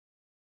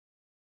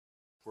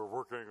We're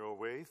working our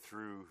way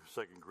through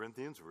 2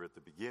 Corinthians. We're at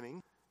the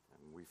beginning,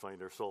 and we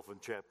find ourselves in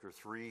chapter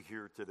 3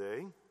 here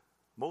today.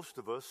 Most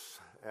of us,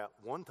 at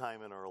one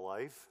time in our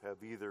life,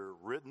 have either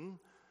written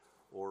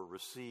or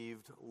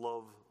received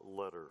love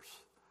letters.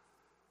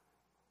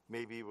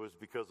 Maybe it was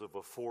because of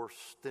a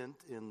forced stint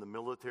in the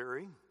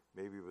military.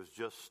 Maybe it was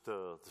just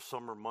the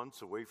summer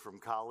months away from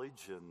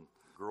college and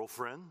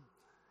girlfriend.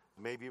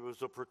 Maybe it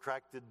was a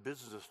protracted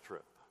business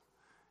trip.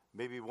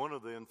 Maybe one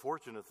of the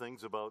unfortunate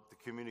things about the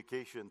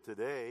communication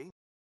today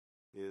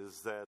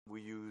is that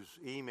we use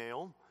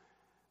email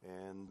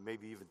and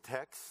maybe even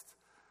text.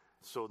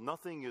 So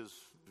nothing is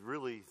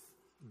really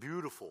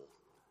beautiful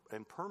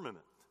and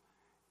permanent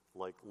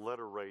like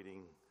letter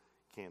writing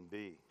can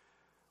be.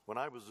 When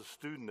I was a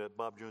student at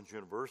Bob Jones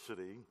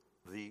University,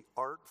 the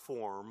art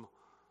form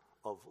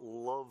of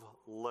love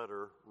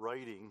letter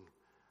writing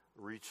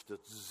reached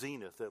its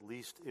zenith, at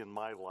least in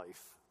my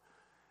life.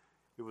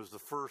 It was the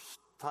first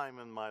time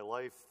in my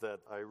life that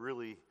I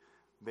really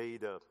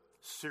made a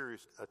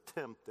serious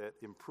attempt at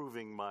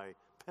improving my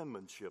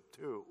penmanship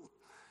too,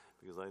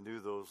 because I knew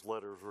those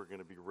letters were going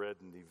to be read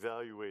and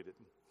evaluated.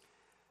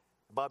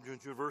 Bob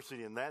Jones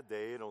University in that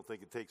day, I don't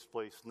think it takes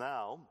place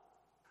now,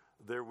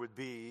 there would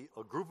be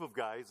a group of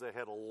guys that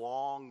had a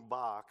long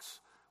box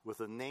with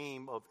the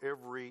name of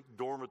every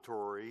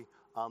dormitory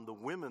on the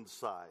women's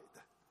side,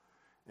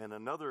 and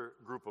another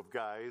group of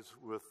guys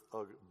with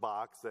a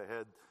box that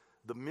had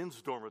the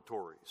men's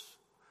dormitories.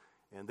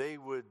 And they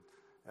would,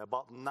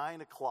 about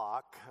 9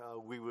 o'clock,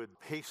 we would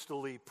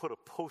hastily put a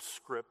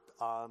postscript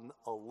on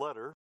a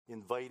letter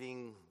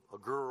inviting a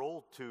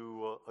girl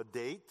to a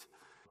date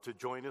to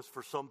join us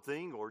for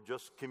something or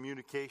just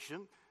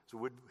communication. So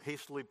we'd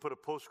hastily put a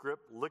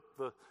postscript, lick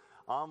the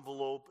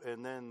envelope,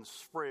 and then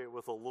spray it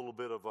with a little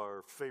bit of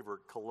our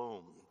favorite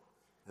cologne.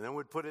 And then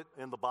we'd put it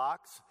in the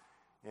box,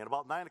 and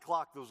about 9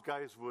 o'clock, those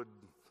guys would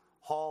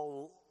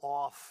haul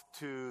off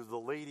to the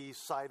ladies'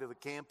 side of the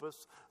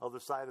campus, other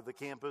side of the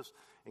campus,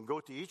 and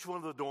go to each one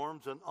of the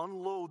dorms and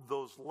unload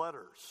those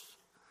letters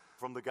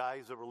from the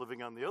guys that were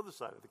living on the other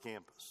side of the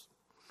campus.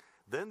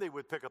 Then they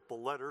would pick up the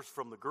letters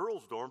from the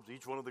girls' dorms.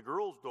 Each one of the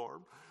girls'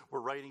 dorm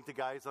were writing to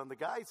guys on the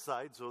guys'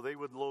 side, so they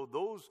would load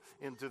those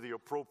into the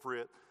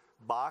appropriate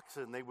box,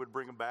 and they would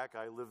bring them back.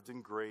 I lived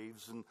in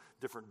Graves and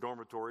different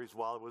dormitories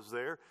while I was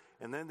there.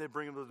 And then they'd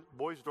bring them to the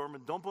boys' dorm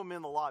and dump them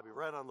in the lobby,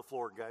 right on the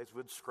floor. Guys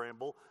would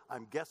scramble.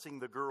 I'm guessing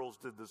the girls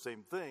did the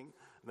same thing.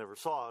 Never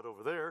saw it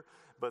over there.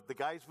 But the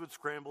guys would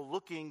scramble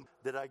looking,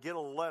 did I get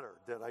a letter?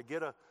 Did I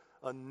get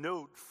a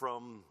note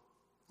from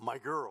my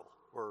girl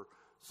or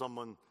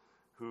someone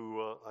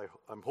who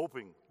I'm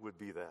hoping would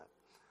be that?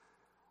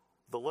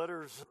 The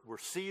letters were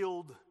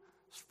sealed,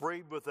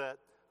 sprayed with that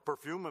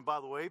perfume. And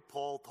by the way,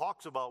 Paul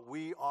talks about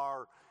we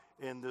are,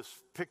 in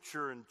this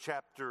picture in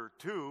chapter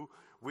 2,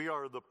 we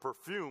are the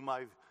perfume.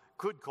 I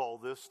could call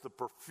this the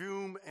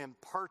perfume and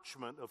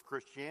parchment of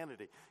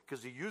Christianity,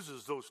 because he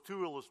uses those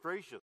two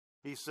illustrations.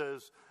 He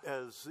says,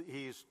 as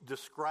he's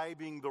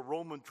describing the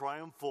Roman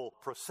triumphal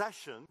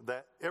procession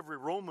that every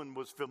Roman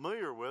was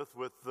familiar with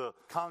the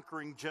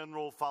conquering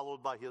general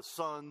followed by his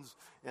sons,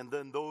 and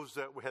then those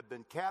that had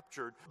been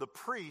captured, the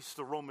priests,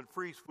 the Roman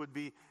priests, would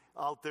be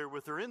out there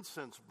with their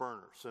incense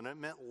burners. And it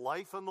meant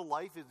life unto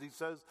life, as he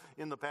says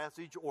in the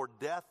passage, or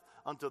death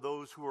unto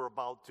those who are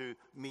about to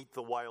meet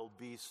the wild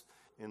beasts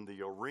in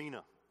the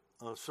arena.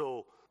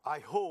 So I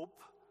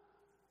hope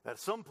at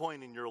some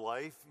point in your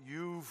life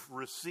you've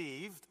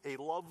received a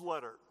love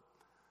letter.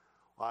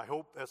 I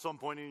hope at some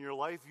point in your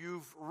life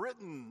you've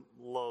written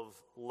love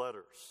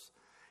letters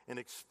and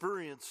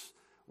experienced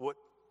what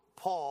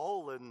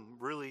Paul, and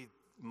really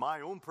my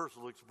own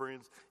personal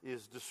experience,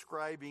 is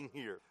describing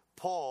here.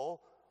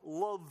 Paul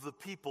loved the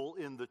people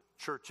in the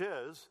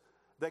churches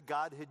that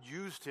God had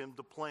used him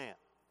to plant,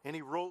 and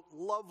he wrote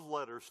love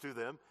letters to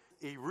them.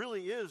 He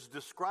really is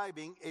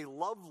describing a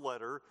love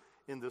letter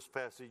in this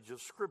passage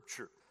of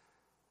Scripture.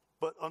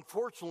 But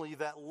unfortunately,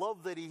 that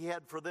love that he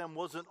had for them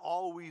wasn't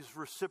always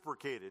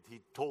reciprocated.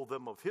 He told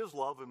them of his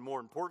love, and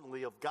more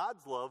importantly, of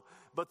God's love,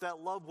 but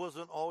that love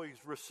wasn't always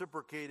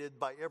reciprocated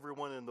by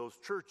everyone in those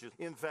churches.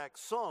 In fact,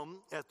 some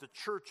at the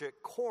church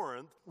at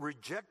Corinth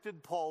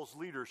rejected Paul's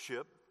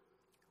leadership,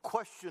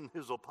 questioned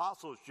his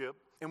apostleship,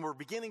 and were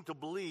beginning to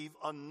believe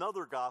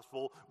another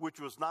gospel, which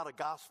was not a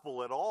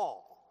gospel at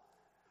all.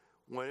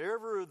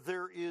 Whenever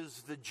there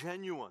is the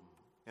genuine,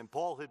 and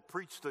Paul had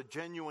preached the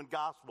genuine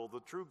gospel, the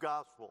true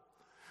gospel,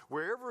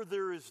 wherever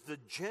there is the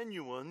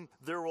genuine,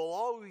 there will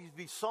always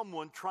be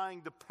someone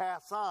trying to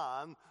pass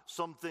on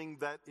something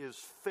that is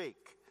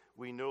fake.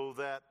 We know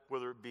that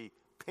whether it be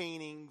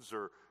paintings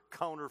or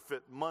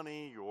counterfeit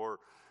money or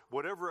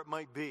whatever it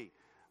might be.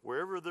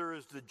 Wherever there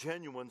is the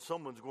genuine,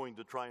 someone's going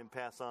to try and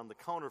pass on the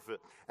counterfeit.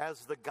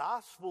 As the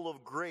gospel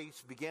of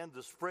grace began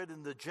to spread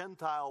in the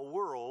Gentile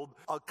world,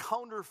 a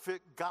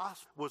counterfeit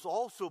gospel was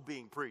also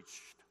being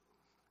preached.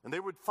 And they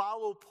would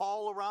follow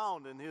Paul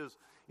around in his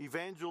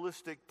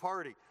evangelistic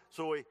party.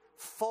 So a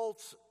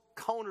false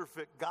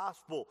counterfeit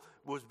gospel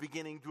was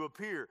beginning to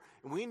appear.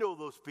 And we know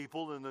those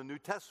people in the New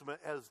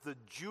Testament as the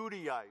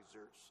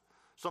Judaizers.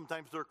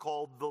 Sometimes they're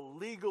called the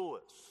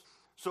legalists.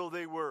 So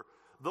they were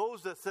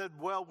those that said,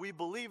 well, we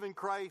believe in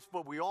Christ,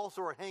 but we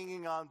also are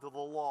hanging on to the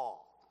law.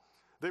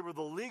 They were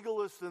the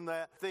legalists in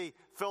that they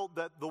felt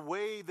that the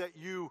way that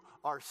you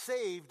are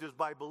saved is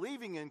by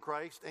believing in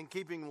Christ and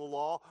keeping the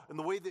law, and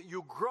the way that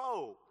you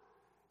grow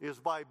is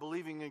by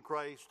believing in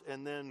Christ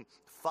and then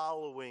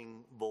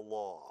following the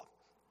law.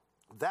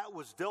 That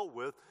was dealt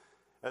with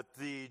at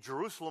the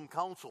Jerusalem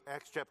Council.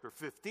 Acts chapter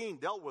 15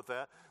 dealt with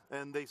that,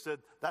 and they said,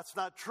 that's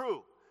not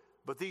true.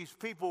 But these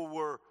people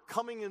were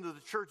coming into the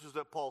churches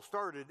that Paul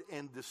started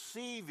and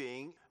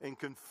deceiving and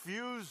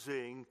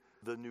confusing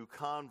the new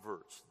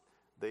converts.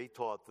 They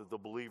taught that the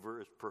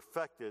believer is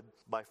perfected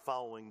by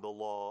following the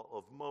law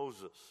of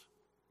Moses.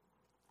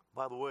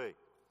 By the way,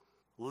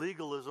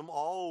 legalism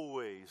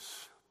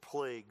always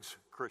plagues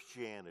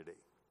Christianity,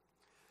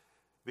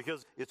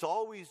 because it's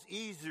always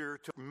easier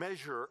to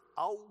measure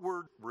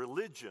outward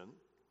religion.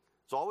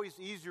 It's always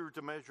easier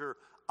to measure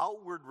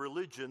outward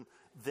religion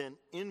than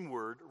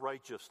inward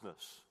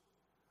righteousness.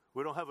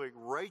 We don't have a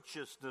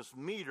righteousness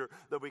meter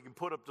that we can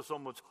put up to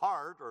someone's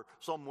heart or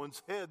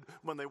someone's head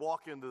when they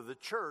walk into the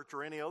church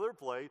or any other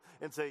place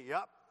and say,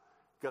 yep,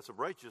 got some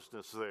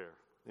righteousness there,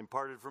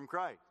 imparted from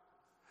Christ.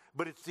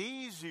 But it's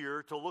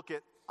easier to look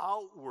at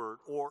outward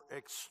or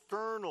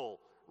external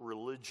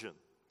religion.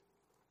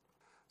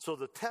 So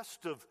the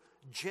test of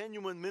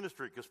genuine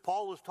ministry, because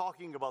Paul is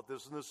talking about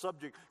this, and this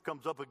subject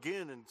comes up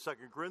again in 2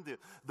 Corinthians.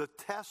 The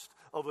test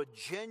of a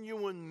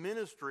genuine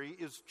ministry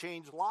is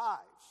change lives.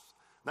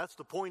 That's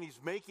the point he's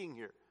making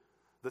here.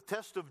 The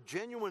test of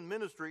genuine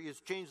ministry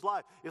is change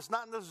lives. It's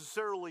not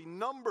necessarily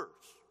numbers.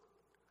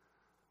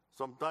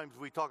 Sometimes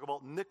we talk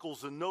about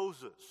nickels and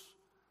noses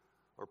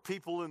or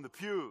people in the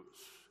pews.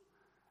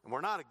 And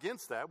we're not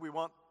against that. We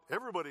want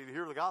everybody to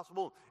hear the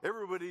gospel,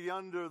 everybody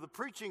under the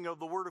preaching of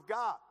the Word of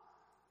God.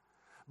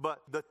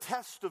 But the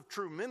test of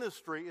true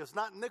ministry is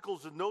not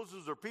nickels and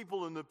noses or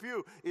people in the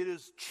pew. It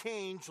is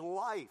change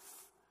life.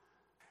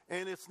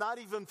 And it's not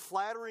even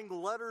flattering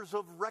letters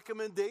of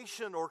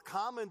recommendation or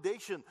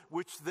commendation,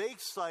 which they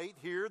cite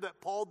here that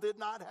Paul did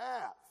not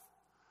have.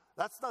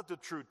 That's not the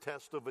true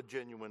test of a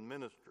genuine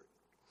ministry.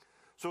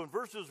 So in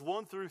verses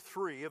 1 through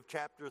 3 of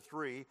chapter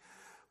 3,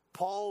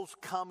 Paul's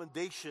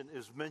commendation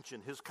is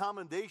mentioned. His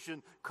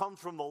commendation comes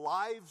from the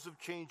lives of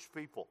changed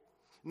people.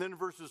 And then in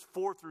verses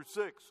 4 through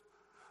 6,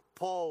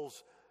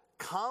 Paul's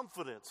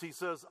confidence. He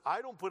says,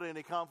 I don't put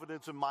any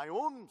confidence in my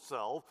own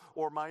self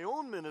or my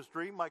own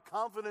ministry. My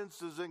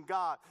confidence is in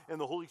God and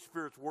the Holy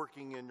Spirit's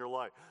working in your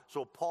life.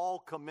 So Paul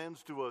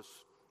commends to us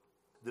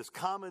this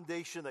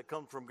commendation that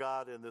comes from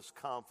God and this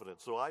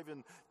confidence. So I've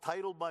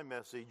entitled my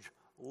message,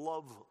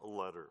 Love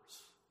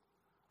Letters.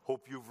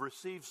 Hope you've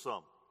received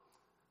some.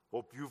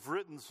 Hope you've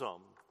written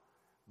some.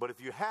 But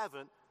if you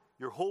haven't,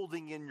 you're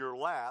holding in your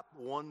lap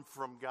one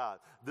from God.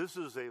 This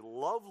is a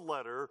love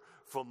letter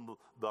from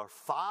the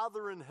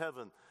Father in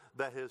heaven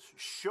that has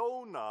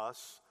shown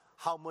us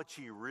how much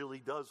He really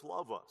does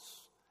love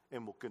us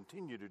and will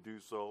continue to do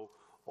so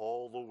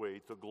all the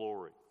way to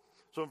glory.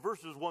 So in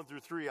verses 1 through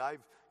 3,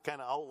 I've kind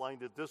of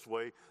outlined it this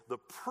way: the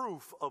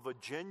proof of a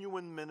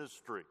genuine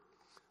ministry.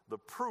 The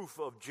proof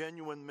of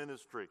genuine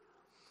ministry.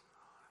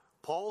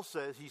 Paul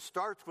says he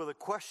starts with a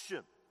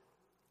question.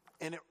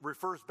 And it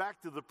refers back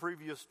to the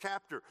previous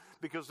chapter,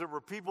 because there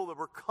were people that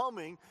were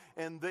coming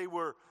and they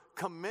were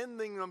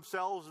commending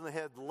themselves, and they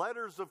had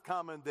letters of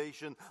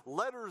commendation,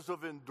 letters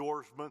of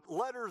endorsement,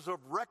 letters of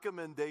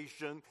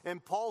recommendation.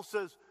 And Paul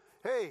says,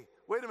 hey,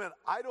 wait a minute,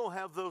 I don't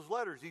have those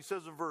letters. He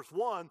says in verse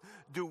 1,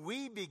 do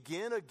we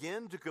begin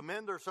again to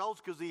commend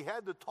ourselves? Because he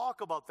had to talk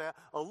about that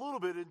a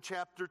little bit in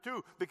chapter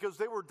 2, because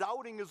they were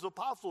doubting his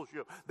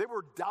apostleship. They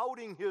were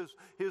doubting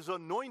his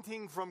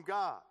anointing from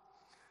God.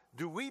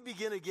 Do we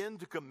begin again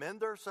to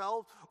commend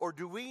ourselves, or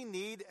do we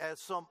need, as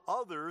some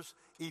others,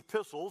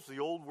 epistles, the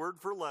old word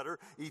for letter,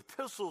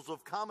 epistles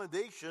of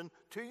commendation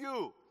to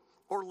you,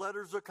 or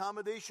letters of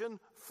commendation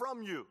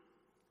from you?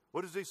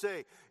 What does he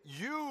say?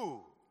 You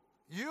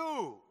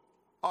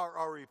are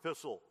our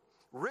epistle,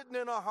 written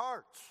in our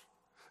hearts,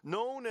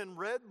 known and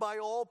read by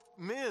all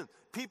men.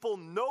 People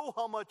know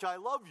how much I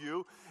love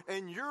you,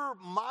 and you're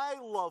my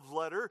love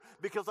letter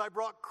because I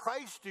brought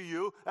Christ to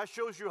you. That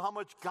shows you how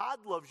much God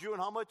loves you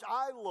and how much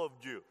I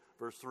loved you.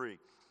 Verse 3,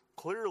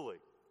 clearly,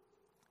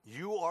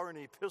 you are an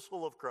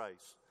epistle of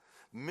Christ,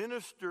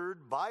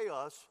 ministered by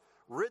us,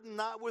 written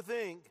not with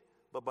ink,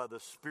 but by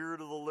the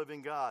Spirit of the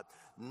living God,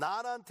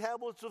 not on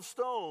tablets of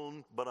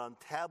stone, but on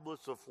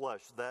tablets of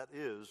flesh. That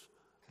is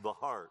the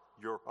heart,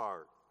 your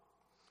heart.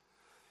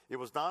 It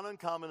was not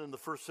uncommon in the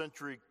first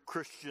century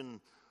Christian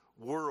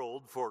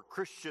world for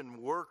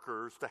Christian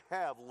workers to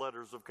have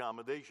letters of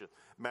commendation.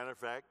 Matter of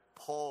fact,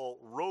 Paul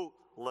wrote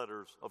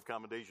letters of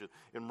commendation.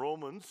 In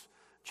Romans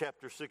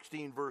chapter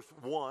 16, verse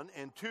 1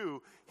 and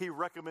 2, he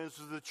recommends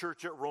to the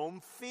church at Rome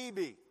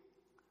Phoebe.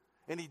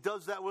 And he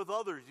does that with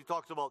others. He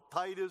talks about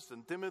Titus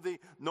and Timothy.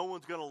 No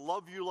one's going to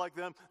love you like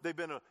them. They've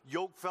been a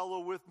yoke fellow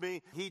with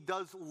me. He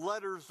does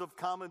letters of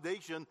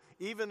commendation,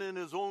 even in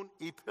his own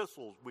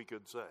epistles, we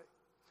could say.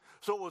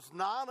 So it was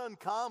not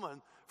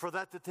uncommon for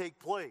that to take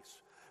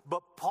place.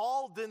 But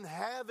Paul didn't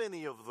have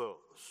any of those.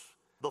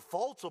 The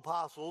false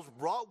apostles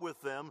brought with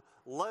them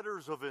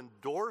letters of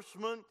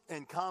endorsement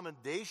and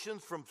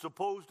commendations from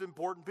supposed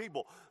important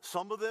people.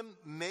 Some of them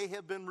may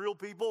have been real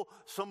people.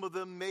 Some of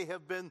them may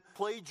have been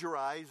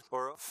plagiarized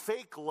or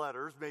fake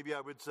letters, maybe I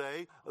would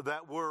say,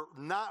 that were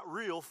not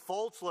real,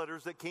 false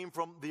letters that came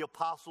from the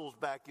apostles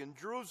back in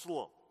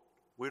Jerusalem.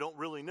 We don't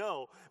really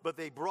know, but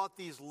they brought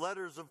these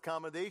letters of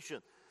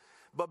commendation.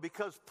 But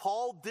because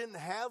Paul didn't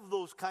have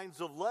those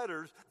kinds of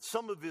letters,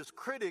 some of his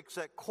critics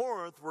at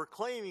Corinth were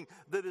claiming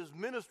that his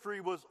ministry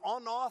was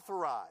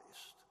unauthorized,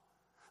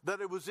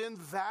 that it was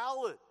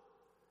invalid.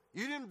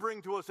 You didn't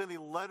bring to us any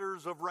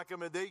letters of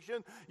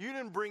recommendation. You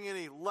didn't bring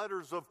any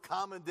letters of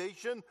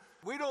commendation.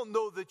 We don't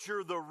know that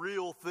you're the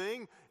real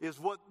thing, is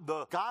what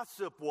the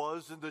gossip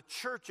was in the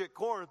church at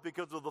Corinth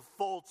because of the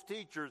false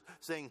teachers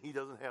saying he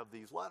doesn't have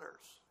these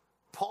letters.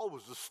 Paul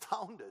was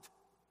astounded.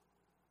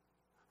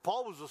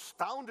 Paul was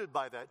astounded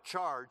by that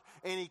charge,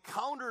 and he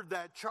countered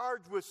that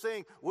charge with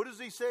saying, what does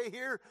he say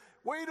here?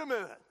 Wait a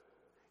minute.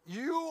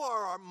 You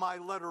are my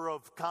letter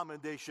of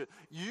commendation.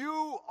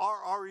 You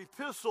are our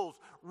epistles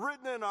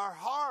written in our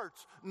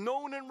hearts,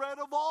 known and read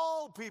of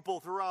all people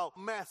throughout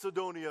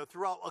Macedonia,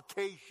 throughout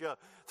Achaia,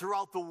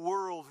 throughout the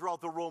world,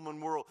 throughout the Roman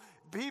world.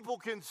 People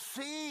can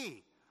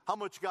see how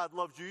much God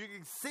loves you. You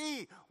can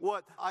see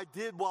what I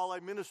did while I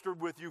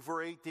ministered with you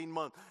for 18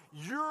 months.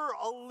 You're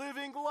a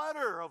living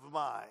letter of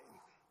mine,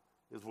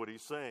 is what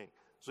he's saying.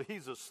 So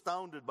he's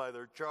astounded by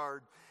their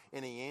charge,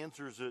 and he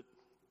answers it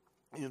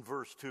in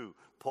verse 2.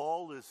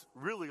 Paul is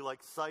really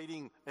like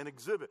citing an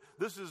exhibit.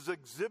 This is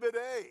exhibit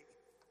A.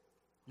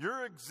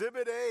 You're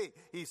exhibit A.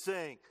 He's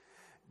saying,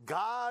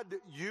 God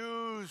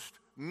used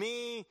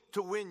me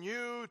to win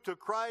you to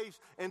Christ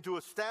and to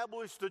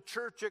establish the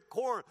church at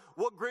Corinth.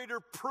 What greater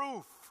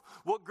proof,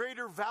 what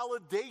greater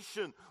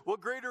validation,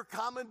 what greater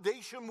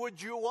commendation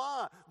would you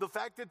want? The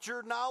fact that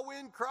you're now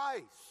in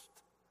Christ.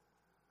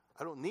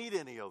 I don't need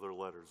any other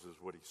letters,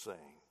 is what he's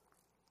saying.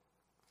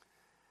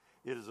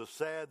 It is a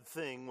sad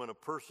thing when a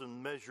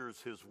person measures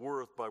his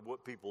worth by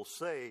what people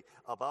say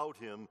about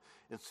him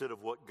instead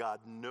of what God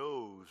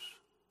knows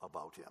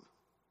about him.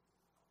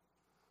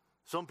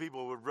 Some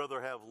people would rather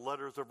have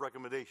letters of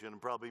recommendation,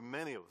 and probably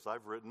many of us.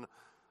 I've written,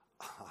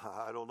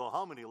 I don't know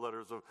how many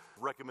letters of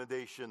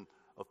recommendation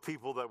of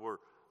people that were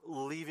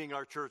leaving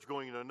our church,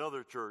 going to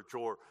another church,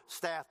 or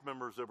staff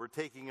members that were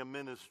taking a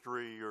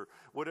ministry, or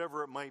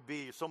whatever it might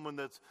be, someone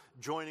that's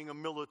joining a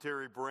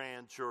military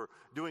branch or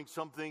doing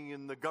something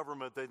in the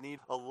government that need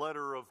a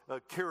letter of a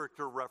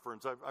character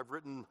reference. I've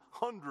written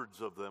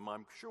hundreds of them,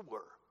 I'm sure.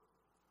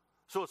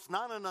 So it's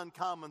not an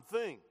uncommon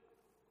thing.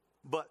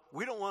 But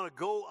we don't want to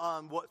go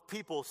on what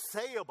people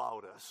say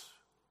about us.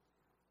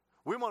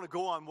 We want to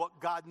go on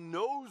what God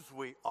knows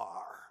we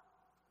are,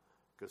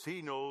 because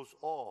he knows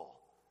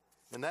all.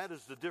 And that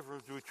is the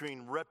difference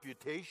between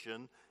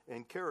reputation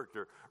and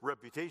character.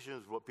 Reputation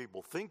is what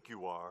people think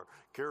you are.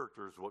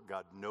 Character is what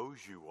God knows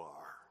you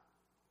are.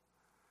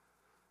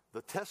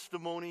 The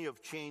testimony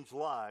of changed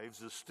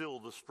lives is still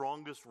the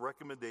strongest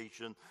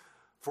recommendation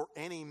for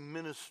any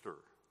minister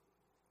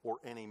or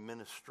any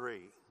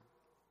ministry.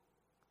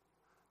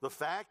 The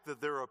fact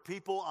that there are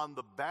people on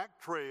the back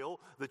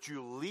trail that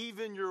you leave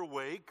in your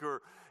wake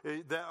or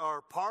that are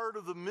part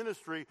of the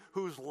ministry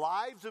whose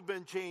lives have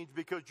been changed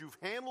because you've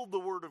handled the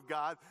Word of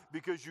God,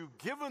 because you've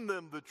given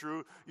them the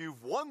truth,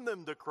 you've won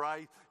them to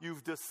Christ,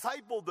 you've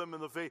discipled them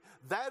in the faith.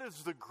 That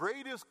is the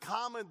greatest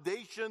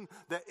commendation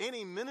that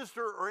any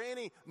minister or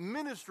any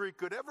ministry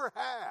could ever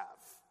have.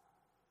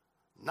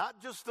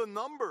 Not just the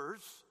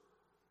numbers,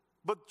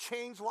 but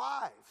changed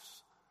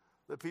lives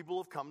that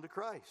people have come to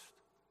Christ.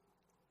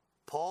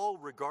 Paul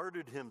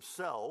regarded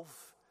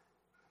himself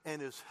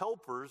and his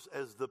helpers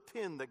as the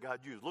pen that God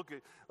used. Look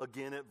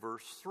again at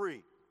verse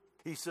 3.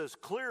 He says,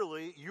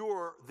 clearly, you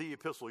are the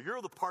epistle.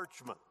 You're the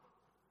parchment,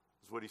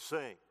 is what he's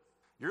saying.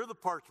 You're the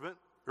parchment.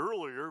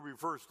 Earlier, he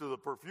refers to the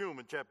perfume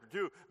in chapter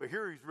 2, but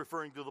here he's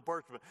referring to the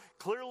parchment.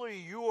 Clearly,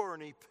 you are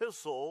an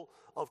epistle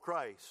of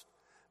Christ,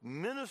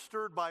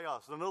 ministered by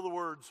us. In other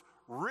words,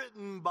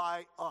 written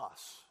by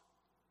us.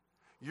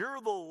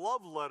 You're the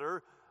love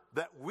letter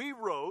that we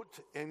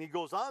wrote, and he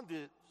goes on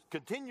to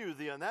continue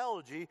the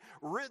analogy,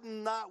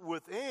 written not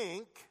with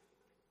ink,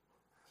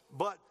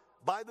 but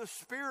by the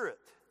Spirit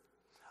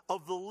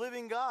of the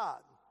living God,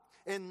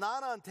 and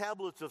not on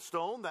tablets of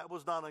stone. That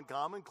was not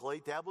uncommon. Clay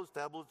tablets,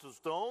 tablets of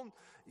stone,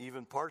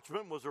 even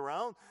parchment was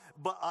around,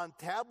 but on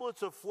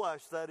tablets of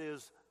flesh, that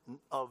is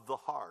of the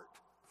heart.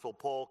 So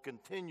Paul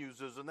continues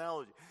his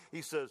analogy.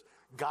 He says,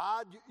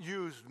 God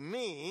used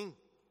me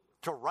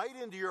to write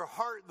into your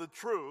heart the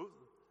truth,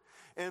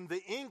 and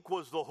the ink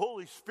was the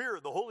Holy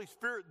Spirit. The Holy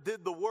Spirit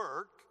did the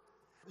work.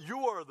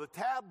 You are the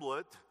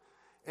tablet,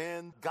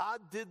 and God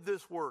did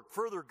this work.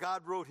 Further,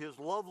 God wrote his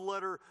love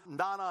letter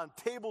not on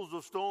tables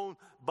of stone,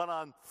 but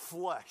on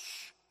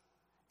flesh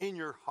in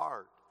your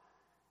heart,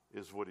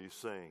 is what he's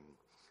saying.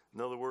 In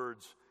other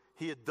words,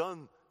 he had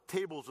done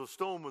tables of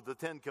stone with the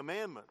 10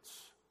 Commandments.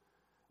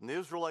 And the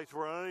Israelites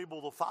were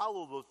unable to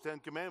follow those 10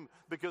 commandments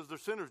because they're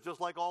sinners just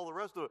like all the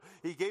rest of it.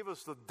 He gave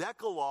us the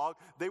Decalogue.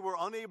 They were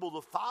unable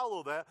to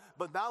follow that,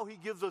 but now he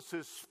gives us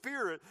his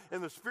Spirit,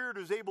 and the Spirit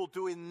is able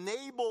to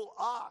enable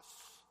us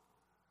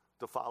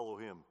to follow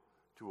him,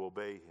 to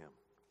obey him.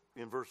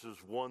 In verses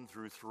 1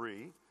 through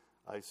 3,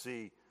 I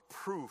see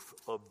proof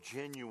of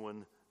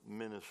genuine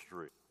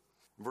ministry.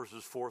 In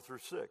verses 4 through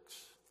 6,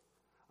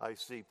 I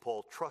see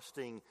Paul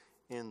trusting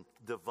in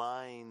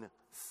divine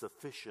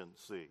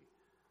sufficiency.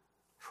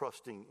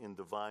 Trusting in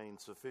divine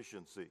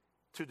sufficiency.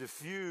 To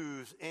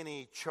diffuse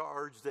any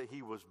charge that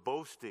he was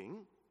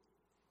boasting,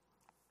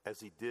 as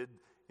he did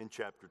in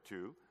chapter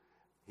 2,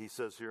 he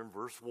says here in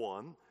verse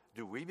 1,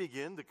 do we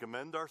begin to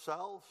commend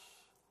ourselves?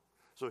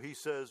 So he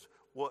says,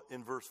 what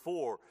in verse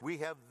 4, we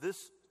have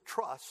this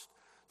trust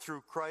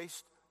through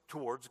Christ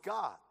towards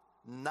God,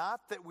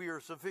 not that we are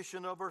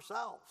sufficient of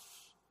ourselves.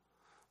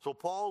 So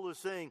Paul is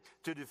saying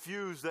to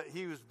diffuse that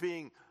he was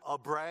being a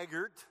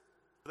braggart,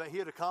 that he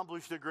had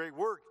accomplished a great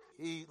work.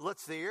 He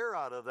lets the air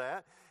out of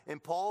that,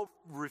 and Paul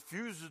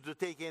refuses to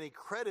take any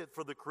credit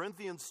for the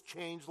Corinthians'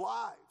 changed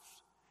lives.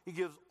 He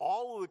gives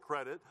all of the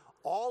credit,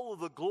 all of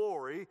the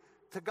glory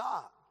to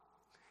God.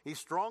 He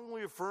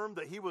strongly affirmed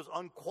that he was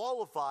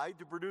unqualified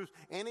to produce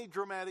any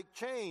dramatic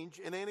change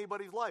in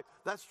anybody's life.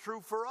 That's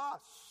true for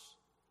us.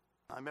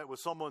 I met with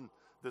someone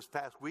this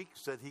past week,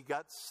 said he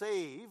got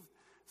saved,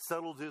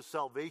 settled his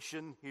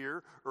salvation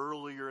here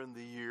earlier in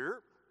the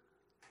year.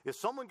 If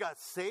someone got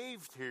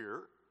saved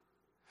here,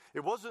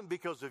 it wasn't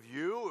because of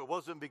you, it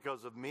wasn't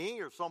because of me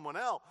or someone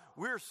else.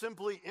 We're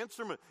simply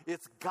instruments.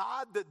 It's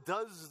God that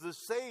does the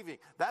saving.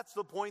 That's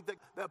the point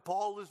that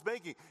Paul is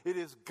making. It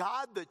is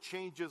God that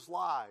changes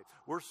lives.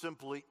 We're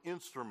simply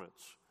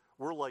instruments.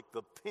 We're like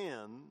the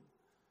pen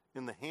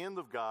in the hand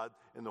of God,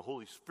 and the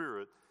Holy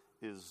Spirit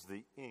is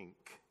the ink.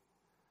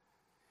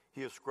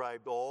 He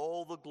ascribed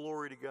all the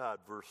glory to God,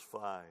 verse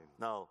 5.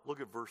 Now, look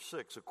at verse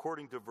 6.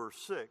 According to verse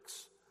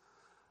 6,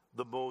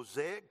 the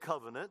Mosaic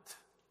covenant,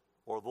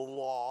 or the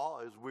law,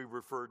 as we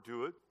referred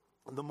to it,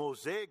 the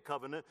Mosaic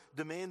covenant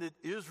demanded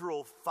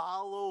Israel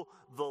follow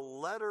the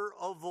letter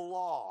of the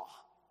law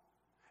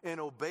and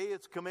obey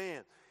its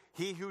command.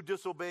 He who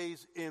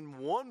disobeys in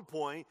one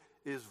point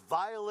is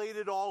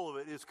violated all of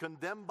it, is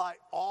condemned by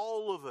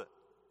all of it.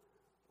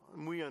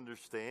 And we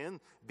understand,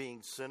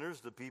 being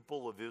sinners, the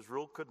people of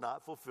Israel could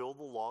not fulfill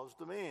the law's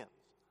demands.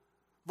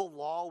 The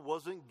law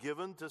wasn't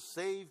given to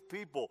save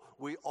people.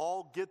 We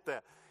all get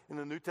that. In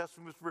the New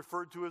Testament, it's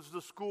referred to as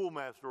the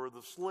schoolmaster or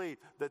the slave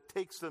that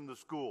takes them to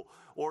school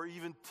or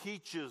even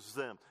teaches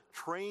them,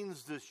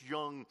 trains this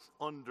young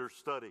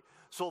understudy.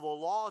 So the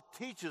law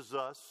teaches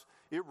us,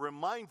 it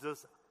reminds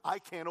us, I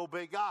can't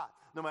obey God.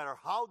 No matter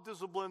how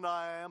disciplined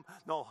I am,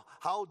 no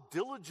how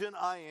diligent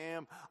I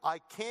am, I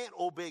can't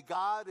obey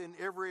God in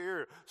every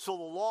area. So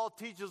the law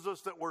teaches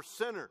us that we're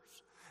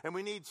sinners. And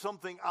we need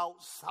something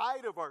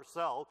outside of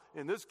ourselves.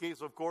 In this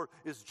case, of course,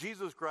 is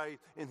Jesus Christ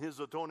in his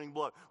atoning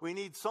blood. We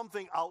need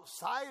something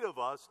outside of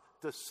us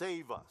to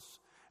save us.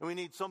 And we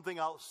need something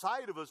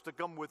outside of us to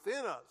come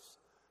within us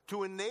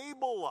to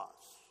enable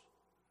us.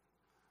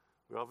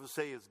 We often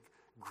say is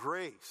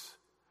grace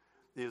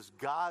is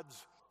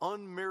God's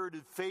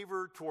unmerited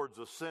favor towards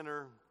a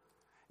sinner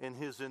and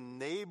his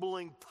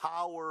enabling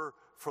power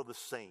for the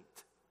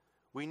saint.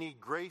 We need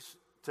grace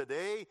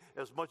today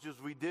as much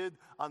as we did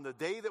on the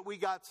day that we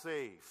got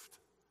saved.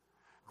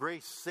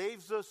 Grace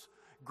saves us.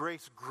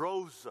 Grace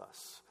grows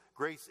us.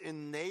 Grace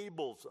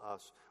enables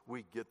us.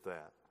 We get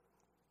that.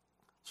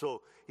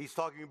 So he's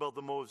talking about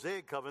the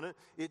Mosaic covenant.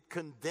 It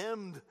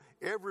condemned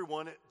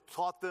everyone. It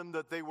taught them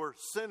that they were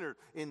sinners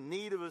in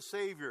need of a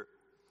Savior.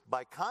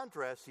 By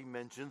contrast, he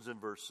mentions in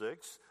verse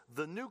 6,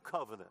 the new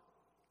covenant,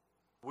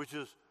 which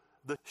is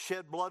the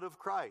shed blood of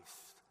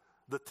Christ.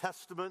 The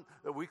testament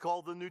that we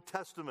call the New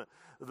Testament.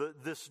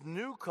 This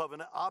new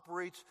covenant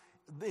operates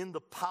in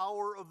the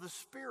power of the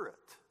Spirit.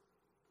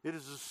 It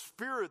is the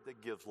Spirit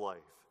that gives life.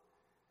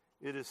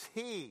 It is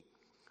He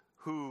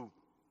who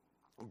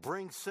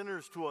brings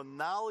sinners to a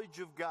knowledge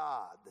of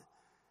God.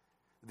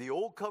 The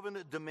old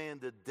covenant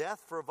demanded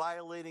death for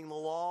violating the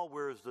law,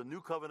 whereas the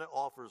new covenant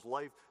offers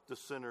life to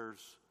sinners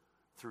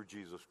through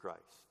Jesus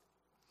Christ.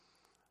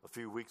 A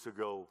few weeks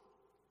ago,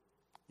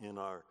 in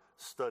our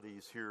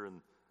studies here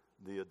in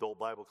the adult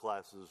Bible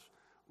classes,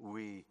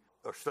 we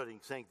are studying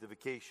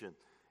sanctification.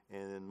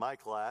 And in my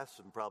class,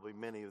 and probably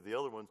many of the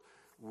other ones,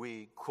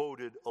 we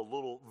quoted a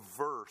little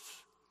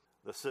verse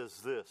that says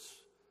this.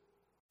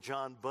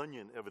 John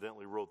Bunyan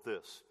evidently wrote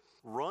this.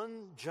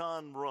 Run,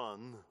 John,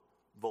 run,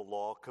 the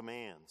law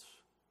commands,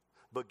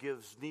 but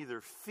gives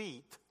neither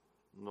feet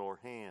nor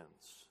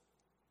hands.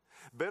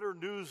 Better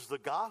news the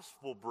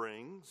gospel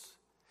brings.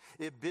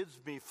 It bids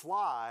me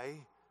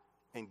fly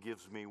and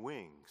gives me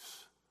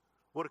wings.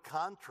 What a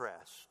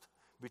contrast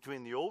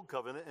between the old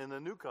covenant and the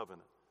new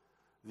covenant.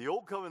 The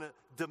old covenant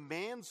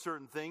demands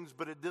certain things,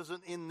 but it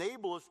doesn't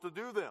enable us to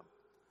do them.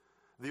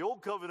 The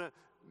old covenant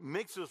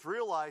makes us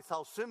realize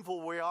how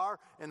sinful we are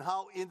and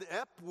how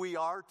inept we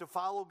are to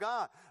follow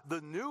God.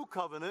 The new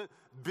covenant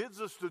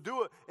bids us to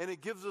do it, and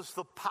it gives us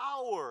the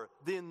power,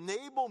 the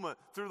enablement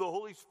through the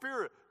Holy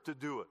Spirit to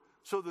do it.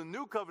 So the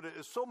new covenant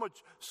is so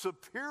much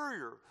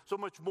superior, so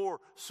much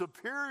more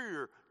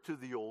superior to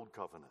the old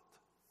covenant.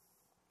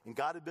 And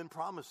God had been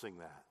promising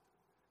that.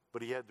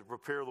 But he had to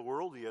prepare the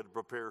world, he had to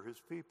prepare his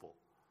people.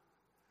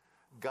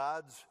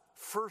 God's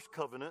first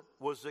covenant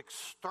was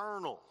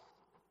external,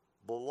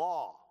 the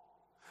law.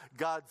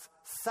 God's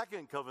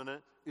second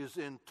covenant is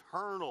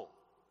internal.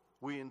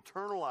 We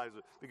internalize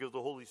it because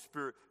the Holy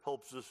Spirit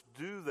helps us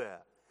do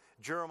that.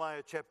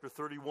 Jeremiah chapter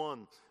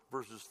 31,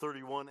 verses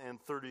 31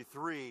 and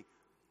 33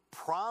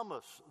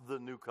 promise the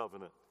new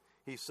covenant.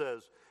 He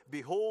says,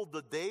 "Behold,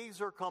 the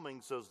days are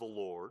coming, says the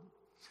Lord,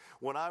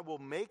 when I will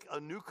make a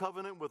new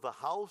covenant with the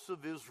house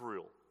of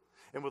Israel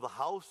and with the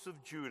house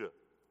of Judah.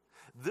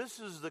 This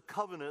is the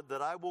covenant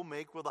that I will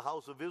make with the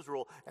house of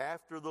Israel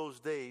after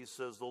those days,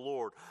 says the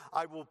Lord.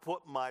 I will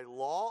put my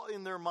law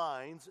in their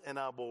minds, and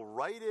I will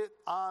write it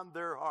on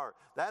their heart."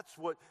 That's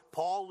what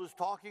Paul is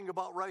talking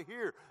about right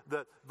here,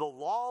 that the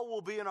law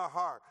will be in our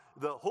heart.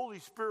 The Holy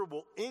Spirit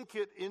will ink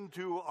it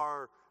into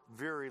our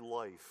very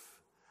life.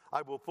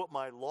 I will put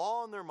my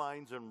law in their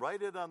minds and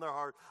write it on their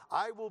heart.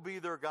 I will be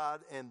their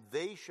God, and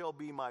they shall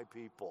be my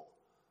people.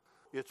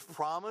 It's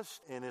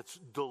promised, and it's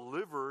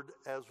delivered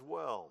as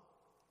well.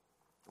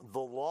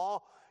 The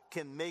law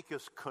can make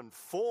us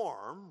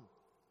conform.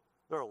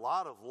 There are a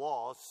lot of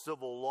laws,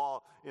 civil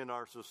law in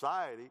our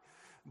society,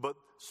 but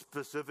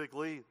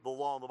specifically the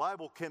law in the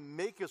Bible can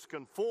make us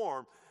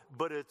conform,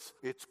 but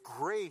it's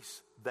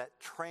grace that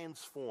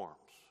transforms.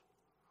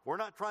 We're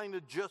not trying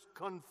to just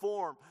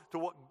conform to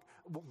what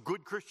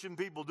good Christian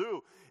people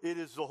do. It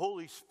is the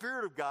Holy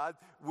Spirit of God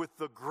with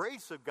the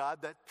grace of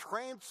God that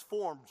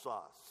transforms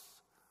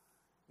us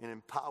and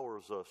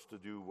empowers us to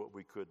do what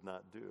we could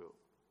not do.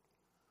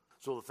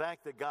 So the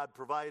fact that God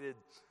provided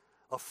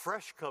a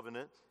fresh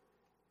covenant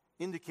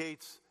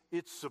indicates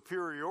its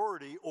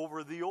superiority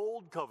over the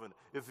old covenant.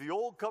 If the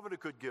old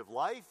covenant could give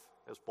life,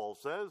 as Paul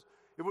says,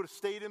 it would have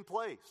stayed in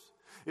place.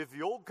 If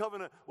the old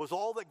covenant was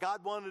all that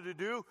God wanted to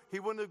do, he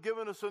wouldn't have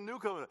given us a new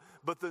covenant.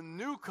 But the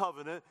new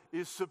covenant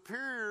is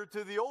superior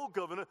to the old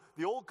covenant.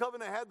 The old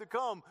covenant had to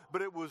come,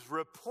 but it was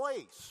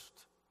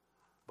replaced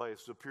by a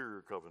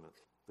superior covenant,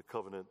 the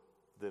covenant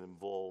that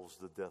involves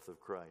the death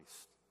of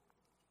Christ.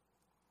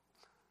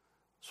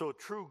 So a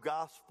true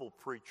gospel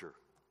preacher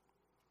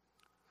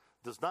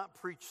does not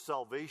preach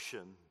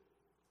salvation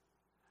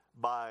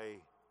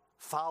by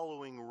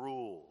following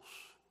rules,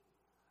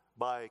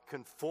 by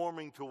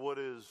conforming to what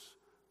is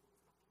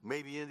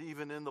maybe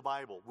even in the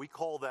Bible. We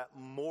call that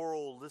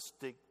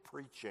moralistic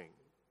preaching.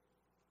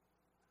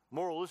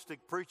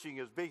 Moralistic preaching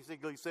is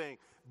basically saying,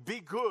 be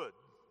good,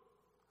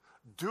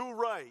 do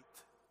right,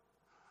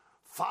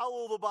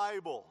 follow the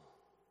Bible.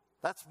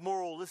 That's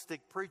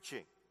moralistic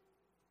preaching.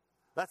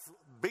 That's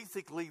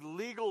basically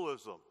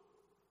legalism.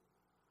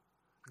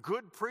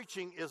 Good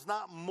preaching is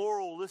not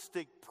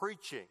moralistic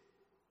preaching.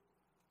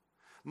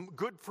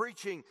 Good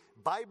preaching,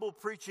 Bible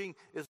preaching,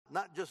 is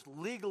not just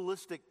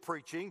legalistic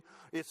preaching.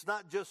 It's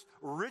not just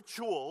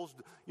rituals,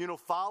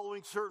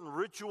 following certain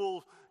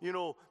rituals,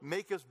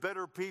 make us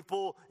better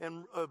people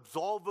and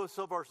absolve us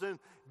of our sins.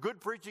 Good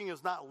preaching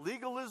is not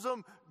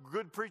legalism.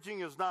 Good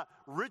preaching is not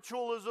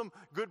ritualism.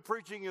 Good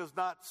preaching is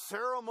not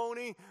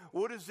ceremony.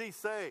 What does he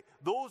say?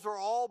 Those are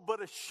all but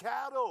a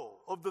shadow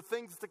of the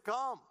things to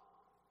come.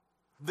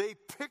 They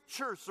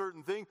picture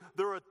certain things.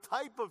 They're a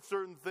type of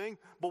certain thing.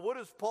 But what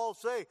does Paul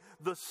say?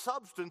 The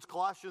substance,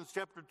 Colossians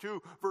chapter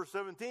 2, verse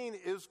 17,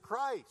 is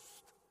Christ.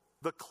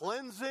 The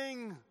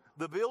cleansing,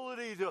 the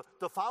ability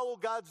to follow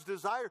God's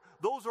desire,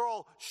 those are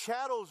all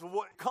shadows of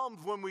what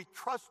comes when we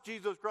trust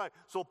Jesus Christ.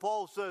 So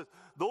Paul says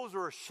those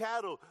are a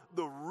shadow.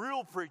 The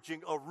real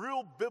preaching, a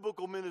real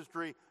biblical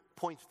ministry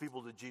points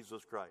people to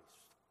Jesus Christ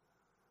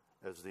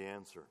as the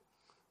answer.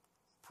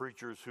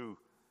 Preachers who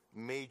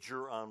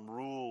major on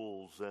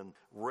rules and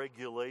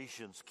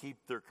regulations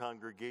keep their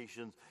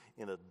congregations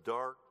in a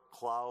dark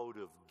cloud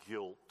of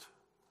guilt.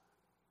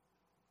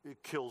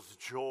 It kills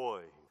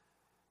joy.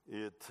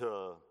 It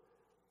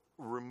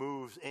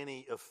removes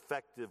any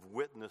effective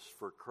witness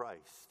for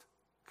Christ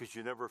because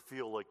you never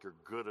feel like you're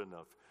good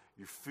enough.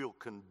 You feel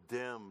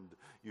condemned.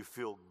 You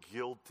feel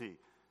guilty.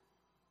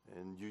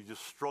 And you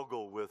just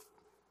struggle with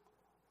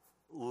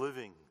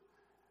living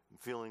and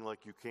feeling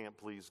like you can't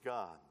please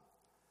God.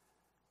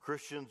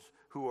 Christians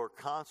who are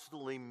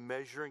constantly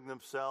measuring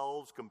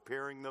themselves,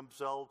 comparing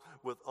themselves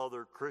with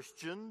other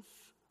Christians,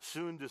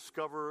 soon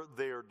discover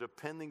they are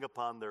depending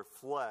upon their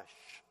flesh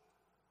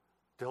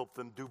to help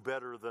them do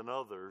better than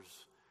others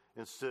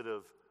instead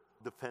of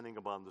depending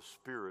upon the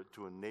Spirit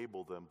to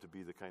enable them to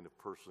be the kind of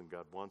person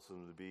God wants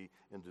them to be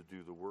and to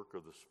do the work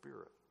of the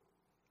Spirit.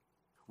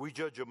 We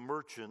judge a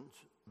merchant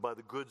by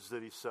the goods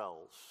that he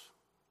sells.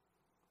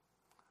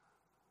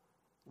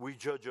 We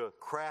judge a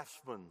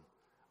craftsman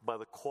by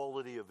the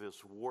quality of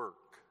his work.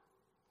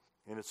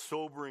 And it's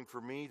sobering for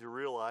me to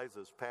realize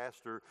as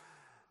pastor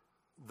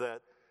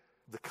that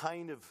the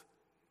kind of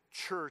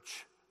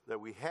church that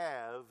we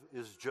have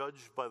is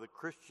judged by the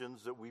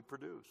Christians that we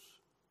produce.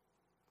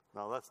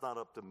 Now, that's not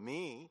up to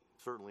me,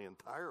 certainly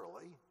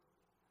entirely.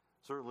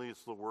 Certainly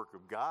it's the work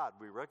of God,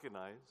 we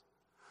recognize.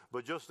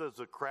 But just as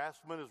a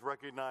craftsman is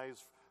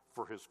recognized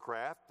for his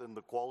craft and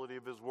the quality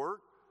of his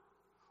work,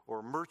 or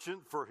a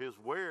merchant for his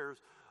wares,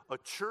 a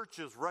church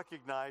is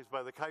recognized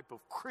by the type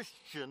of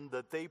Christian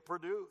that they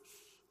produce.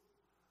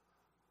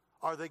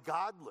 Are they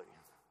godly?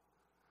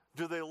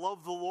 Do they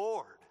love the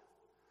Lord?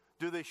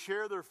 Do they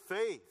share their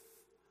faith?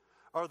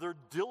 Are they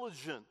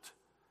diligent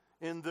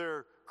in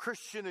their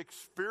Christian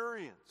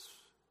experience?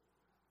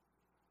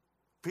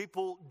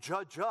 People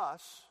judge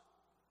us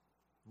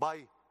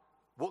by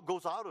what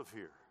goes out of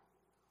here.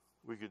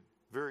 We could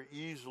very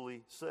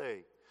easily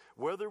say,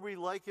 whether we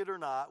like it or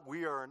not,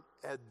 we are an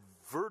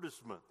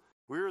advertisement.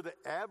 We are the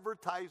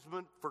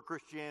advertisement for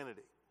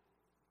Christianity.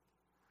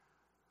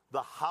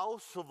 The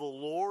house of the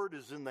Lord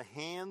is in the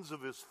hands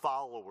of his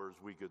followers,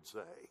 we could say.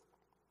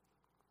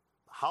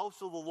 The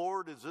house of the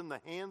Lord is in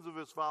the hands of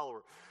his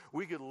followers.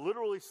 We could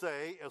literally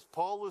say, as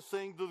Paul is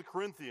saying to the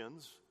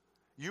Corinthians,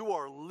 you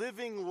are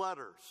living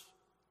letters.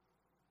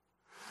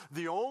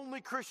 The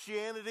only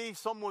Christianity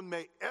someone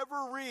may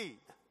ever read,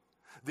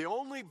 the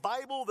only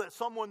Bible that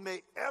someone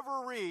may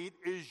ever read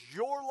is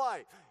your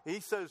life.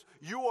 He says,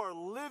 you are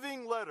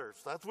living letters.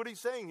 That's what he's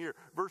saying here.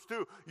 Verse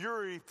 2,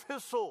 you're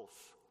epistles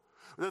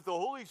that the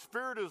Holy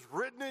Spirit has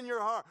written in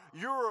your heart.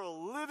 You're a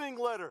living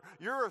letter.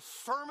 You're a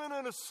sermon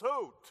in a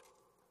suit.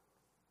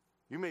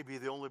 You may be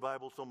the only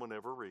Bible someone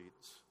ever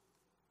reads.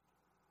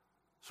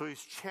 So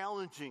he's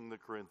challenging the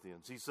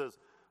Corinthians. He says,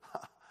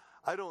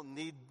 I don't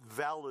need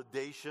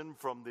validation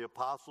from the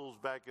apostles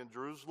back in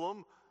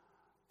Jerusalem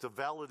to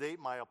validate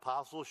my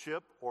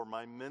apostleship or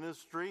my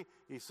ministry.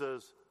 He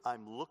says,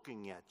 I'm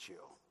looking at you.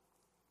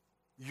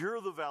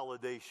 You're the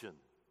validation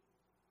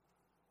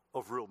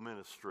of real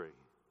ministry.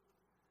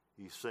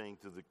 He's saying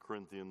to the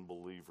Corinthian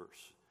believers,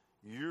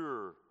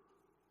 you're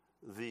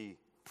the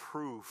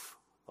proof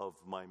of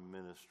my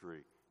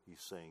ministry,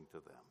 he's saying to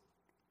them.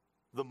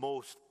 The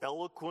most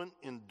eloquent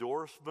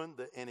endorsement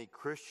that any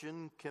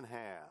Christian can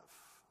have.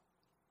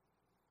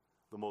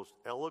 The most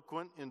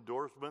eloquent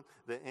endorsement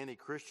that any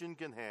Christian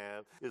can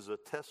have is a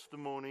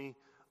testimony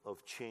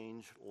of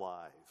changed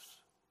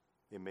lives.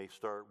 It may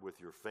start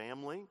with your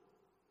family.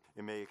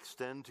 It may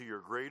extend to your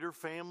greater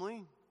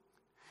family.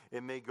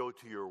 It may go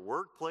to your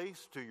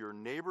workplace, to your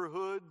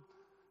neighborhood,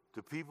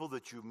 to people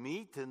that you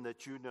meet and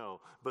that you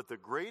know. But the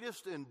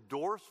greatest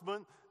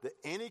endorsement that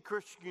any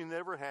Christian can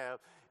ever have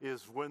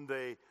is when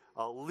they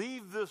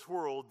leave this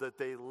world, that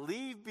they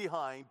leave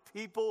behind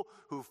people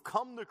who've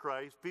come to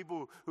Christ,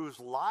 people whose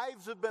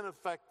lives have been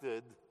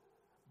affected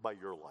by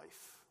your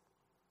life.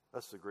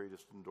 That's the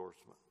greatest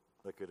endorsement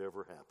that could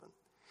ever happen.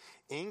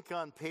 Ink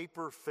on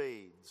paper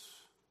fades,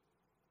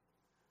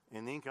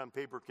 and ink on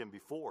paper can be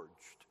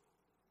forged.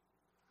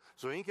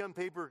 So ink on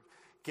paper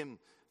can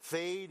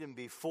fade and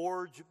be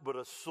forged, but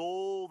a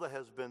soul that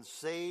has been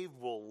saved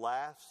will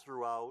last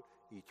throughout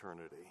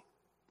eternity.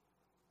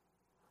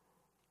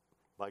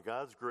 By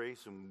God's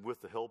grace and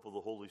with the help of the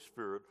Holy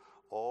Spirit,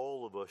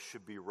 all of us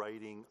should be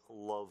writing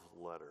love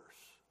letters.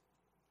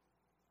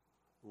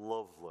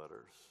 Love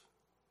letters.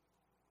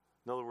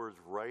 In other words,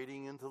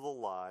 writing into the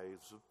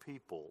lives of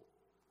people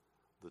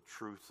the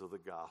truth of the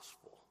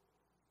gospel.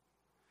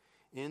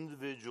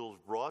 Individuals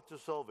brought to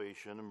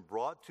salvation and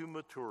brought to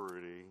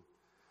maturity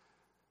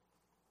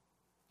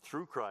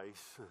through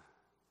Christ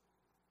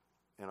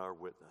and our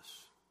witness.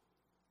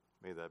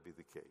 May that be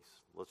the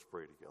case. Let's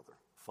pray together.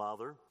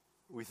 Father,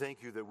 we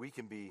thank you that we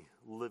can be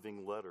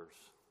living letters.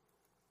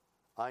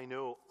 I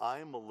know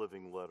I'm a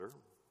living letter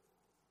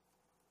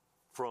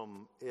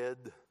from Ed,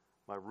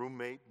 my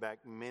roommate back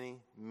many,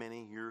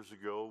 many years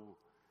ago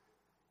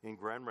in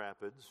Grand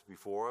Rapids.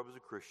 Before I was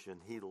a Christian,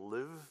 he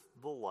lived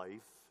the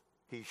life.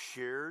 He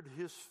shared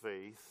his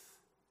faith.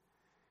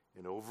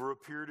 And over a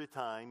period of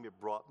time, it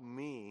brought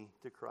me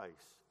to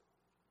Christ.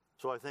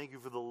 So I thank you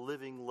for the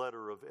living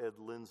letter of Ed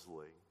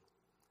Lindsley.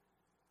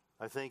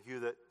 I thank you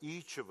that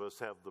each of us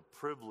have the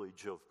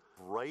privilege of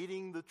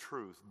writing the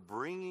truth,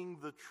 bringing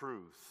the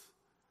truth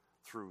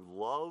through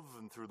love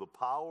and through the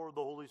power of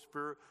the Holy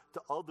Spirit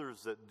to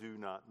others that do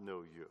not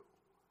know you.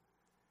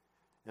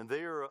 And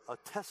they are a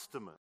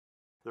testament.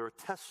 They're a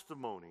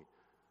testimony.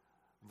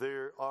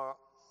 They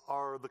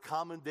are the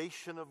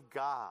commendation of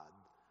God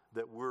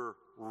that we're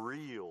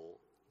real,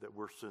 that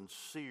we're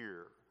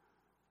sincere,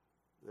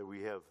 that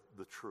we have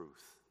the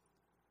truth.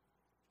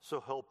 So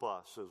help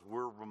us as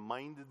we're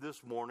reminded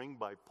this morning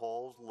by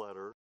Paul's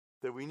letter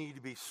that we need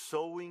to be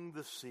sowing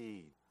the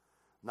seed,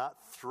 not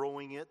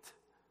throwing it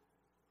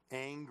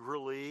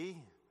angrily,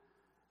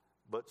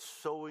 but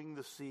sowing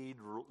the seed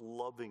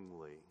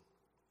lovingly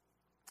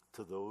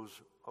to those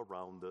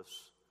around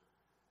us,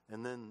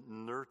 and then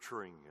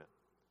nurturing it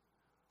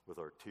with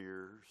our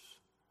tears,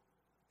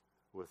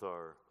 with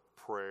our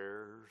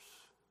prayers,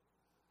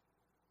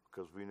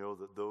 because we know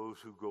that those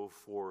who go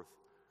forth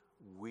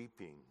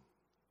weeping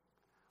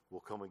will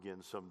come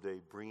again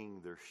someday,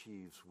 bringing their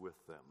sheaves with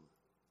them.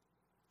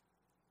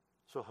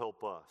 So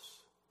help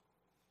us.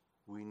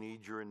 We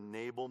need your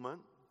enablement.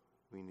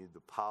 We need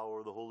the power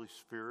of the Holy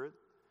Spirit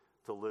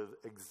to live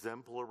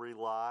exemplary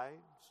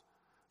lives,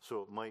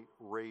 so it might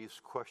raise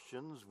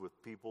questions with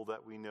people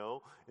that we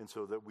know, and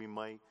so that we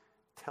might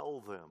tell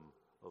them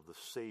of the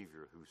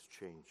Savior who's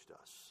changed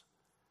us.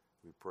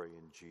 We pray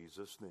in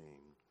Jesus'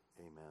 name.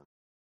 Amen.